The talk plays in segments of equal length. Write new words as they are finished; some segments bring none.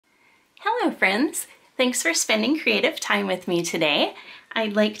Hello friends! Thanks for spending creative time with me today.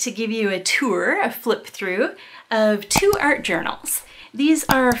 I'd like to give you a tour, a flip through, of two art journals. These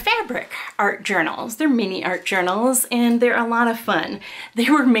are fabric art journals. They're mini art journals and they're a lot of fun.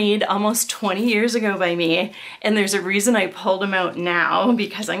 They were made almost 20 years ago by me, and there's a reason I pulled them out now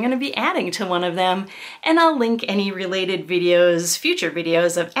because I'm going to be adding to one of them, and I'll link any related videos, future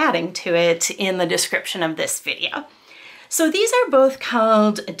videos of adding to it in the description of this video. So these are both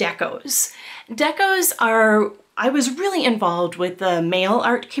called decos. Decos are, I was really involved with the mail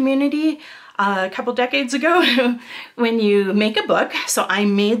art community a couple decades ago when you make a book. So I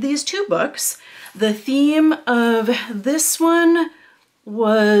made these two books. The theme of this one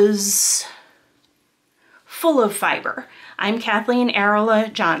was full of fiber. I'm Kathleen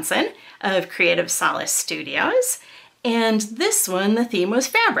Arola-Johnson of Creative Solace Studios. And this one, the theme was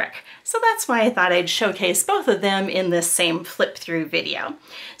fabric. So that's why I thought I'd showcase both of them in this same flip through video.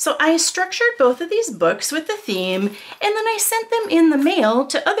 So I structured both of these books with the theme, and then I sent them in the mail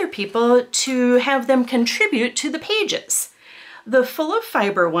to other people to have them contribute to the pages. The full of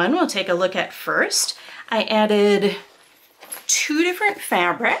fiber one we'll take a look at first. I added two different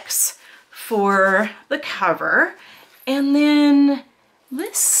fabrics for the cover, and then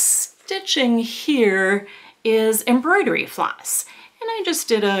this stitching here is embroidery floss. And I just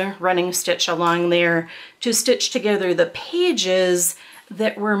did a running stitch along there to stitch together the pages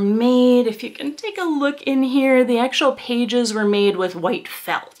that were made. If you can take a look in here, the actual pages were made with white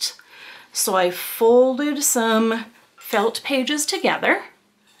felt. So I folded some felt pages together.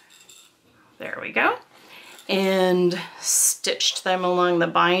 There we go. And stitched them along the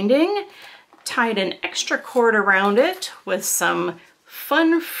binding, tied an extra cord around it with some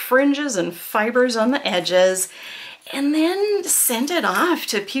fun fringes and fibers on the edges, and then sent it off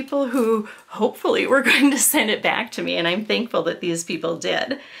to people who hopefully were going to send it back to me, and I'm thankful that these people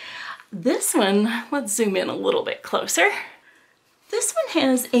did. This one, let's zoom in a little bit closer. This one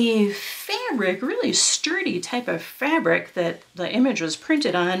has a fabric, really sturdy type of fabric that the image was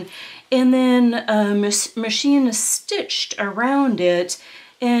printed on, and then machine stitched around it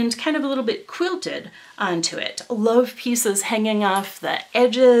and kind of a little bit quilted onto it. Love pieces hanging off the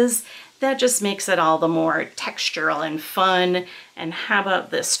edges. That just makes it all the more textural and fun. And how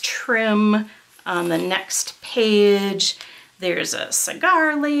about this trim on the next page? There's a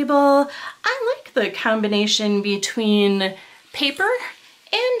cigar label. I like the combination between paper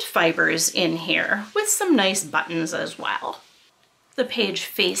and fibers in here with some nice buttons as well. The page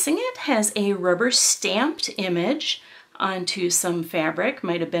facing it has a rubber stamped image onto some fabric,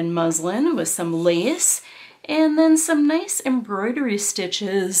 might have been muslin with some lace, and then some nice embroidery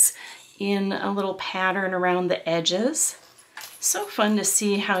stitches in a little pattern around the edges. So fun to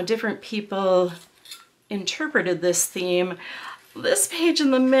see how different people interpreted this theme. This page in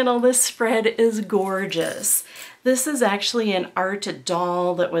the middle, this spread is gorgeous. This is actually an art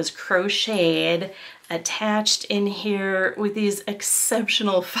doll that was crocheted, attached in here with these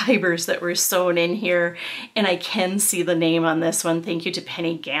exceptional fibers that were sewn in here, and I can see the name on this one. Thank you to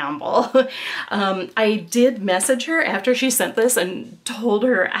Penny Gamble. I did message her after she sent this and told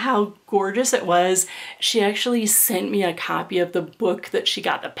her how gorgeous it was. She actually sent me a copy of the book that she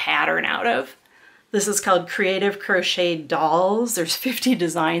got the pattern out of. This is called Creative Crochet Dolls. There's 50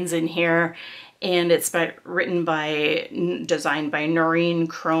 designs in here, and it's designed by Noreen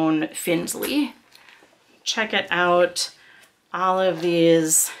Crone-Findlay. Check it out. All of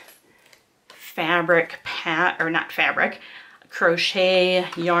these crochet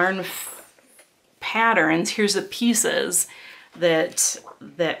yarn patterns. Here's the pieces that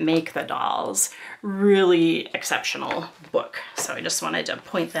make the dolls. Really exceptional book. So I just wanted to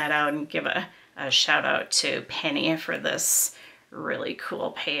point that out and give a shout out to Penny for this really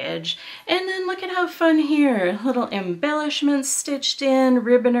cool page. And then look at how fun here. Little embellishments stitched in,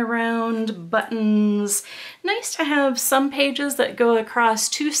 ribbon around, buttons. Nice to have some pages that go across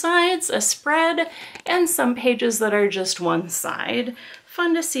two sides, a spread, and some pages that are just one side.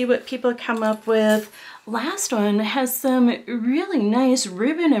 Fun to see what people come up with. Last one has some really nice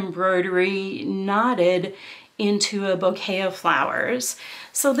ribbon embroidery knotted into a bouquet of flowers.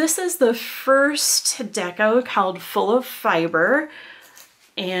 So this is the first deco called Full of Fiber,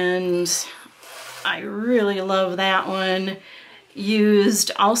 and I really love that one.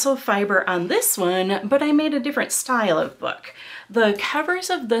 Used also fiber on this one, but I made a different style of book. The covers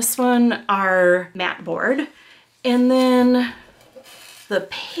of this one are matte board, and then the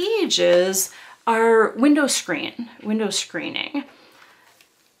pages are window screening.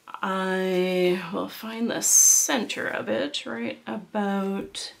 I will find the center of it right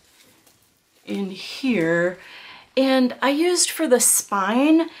about in here. And I used for the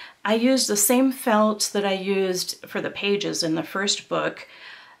spine, I used the same felt that I used for the pages in the first book.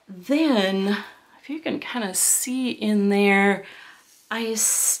 Then, if you can kind of see in there, I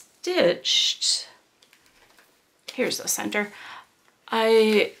stitched, here's the center,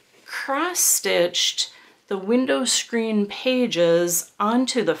 I cross-stitched the window screen pages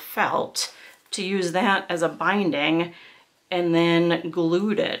onto the felt to use that as a binding, and then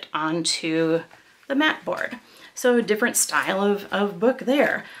glued it onto the mat board. So a different style of book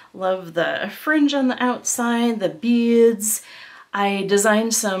there. Love the fringe on the outside, the beads. I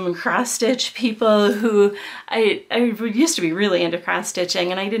designed some cross-stitch people who, I used to be really into cross-stitching,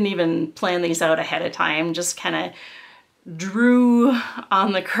 and I didn't even plan these out ahead of time, just kind of drew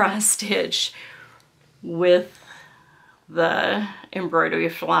on the cross-stitch with the embroidery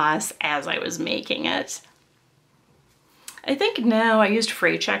floss as I was making it. I think now I used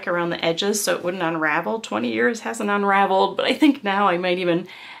fray check around the edges so it wouldn't unravel. 20 years hasn't unraveled, but I think now I might even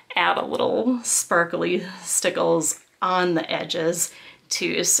add a little sparkly stickles on the edges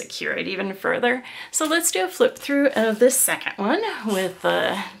to secure it even further. So let's do a flip through of this second one with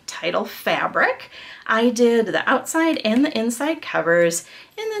the title Fabric. I did the outside and the inside covers,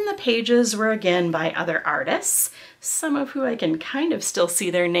 and then the pages were again by other artists, some of who I can kind of still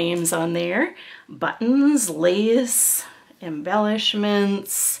see their names on there. Buttons, lace,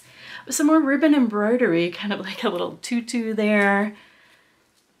 embellishments, some more ribbon embroidery, kind of like a little tutu there,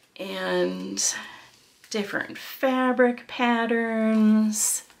 and different fabric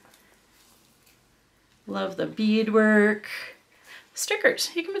patterns. Love the beadwork.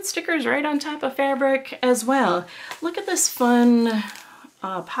 Stickers, you can put stickers right on top of fabric as well. Look at this fun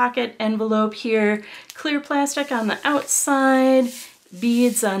pocket envelope here. Clear plastic on the outside,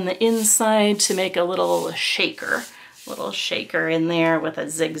 beads on the inside to make a little shaker in there with a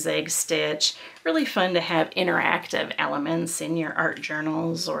zigzag stitch. Really fun to have interactive elements in your art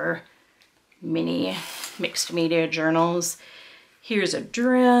journals or mini mixed media journals. Here's a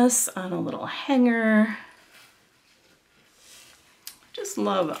dress on a little hanger. Just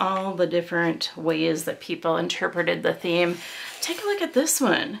love all the different ways that people interpreted the theme. Take a look at this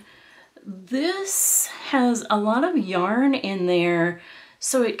one. This has a lot of yarn in there,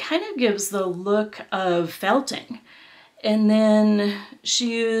 so it kind of gives the look of felting. And then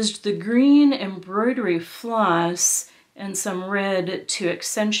she used the green embroidery floss and some red to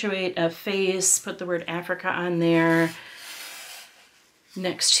accentuate a face, put the word Africa on there,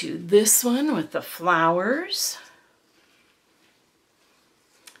 next to this one with the flowers.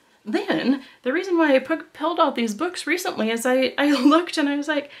 Then, the reason why I pulled out these books recently is I looked and I was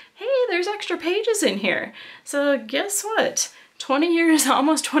like, hey, there's extra pages in here. So guess what? 20 years,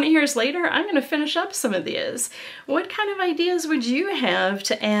 almost 20 years later, I'm going to finish up some of these. What kind of ideas would you have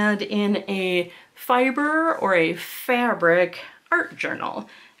to add in a fiber or a fabric art journal?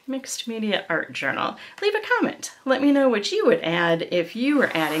 Mixed media art journal. Leave a comment. Let me know what you would add if you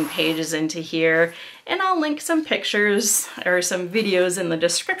were adding pages into here, and I'll link some pictures or some videos in the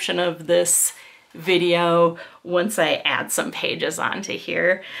description of this video once I add some pages onto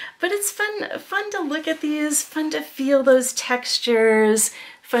here. But it's fun to look at these, fun to feel those textures,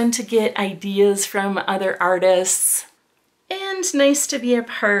 fun to get ideas from other artists, and nice to be a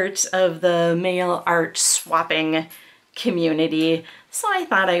part of the mail art swapping community. So I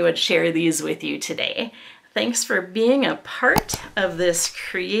thought I would share these with you today. Thanks for being a part of this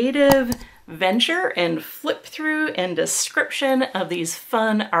creative venture and flip through and description of these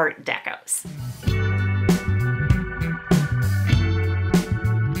fun art decos.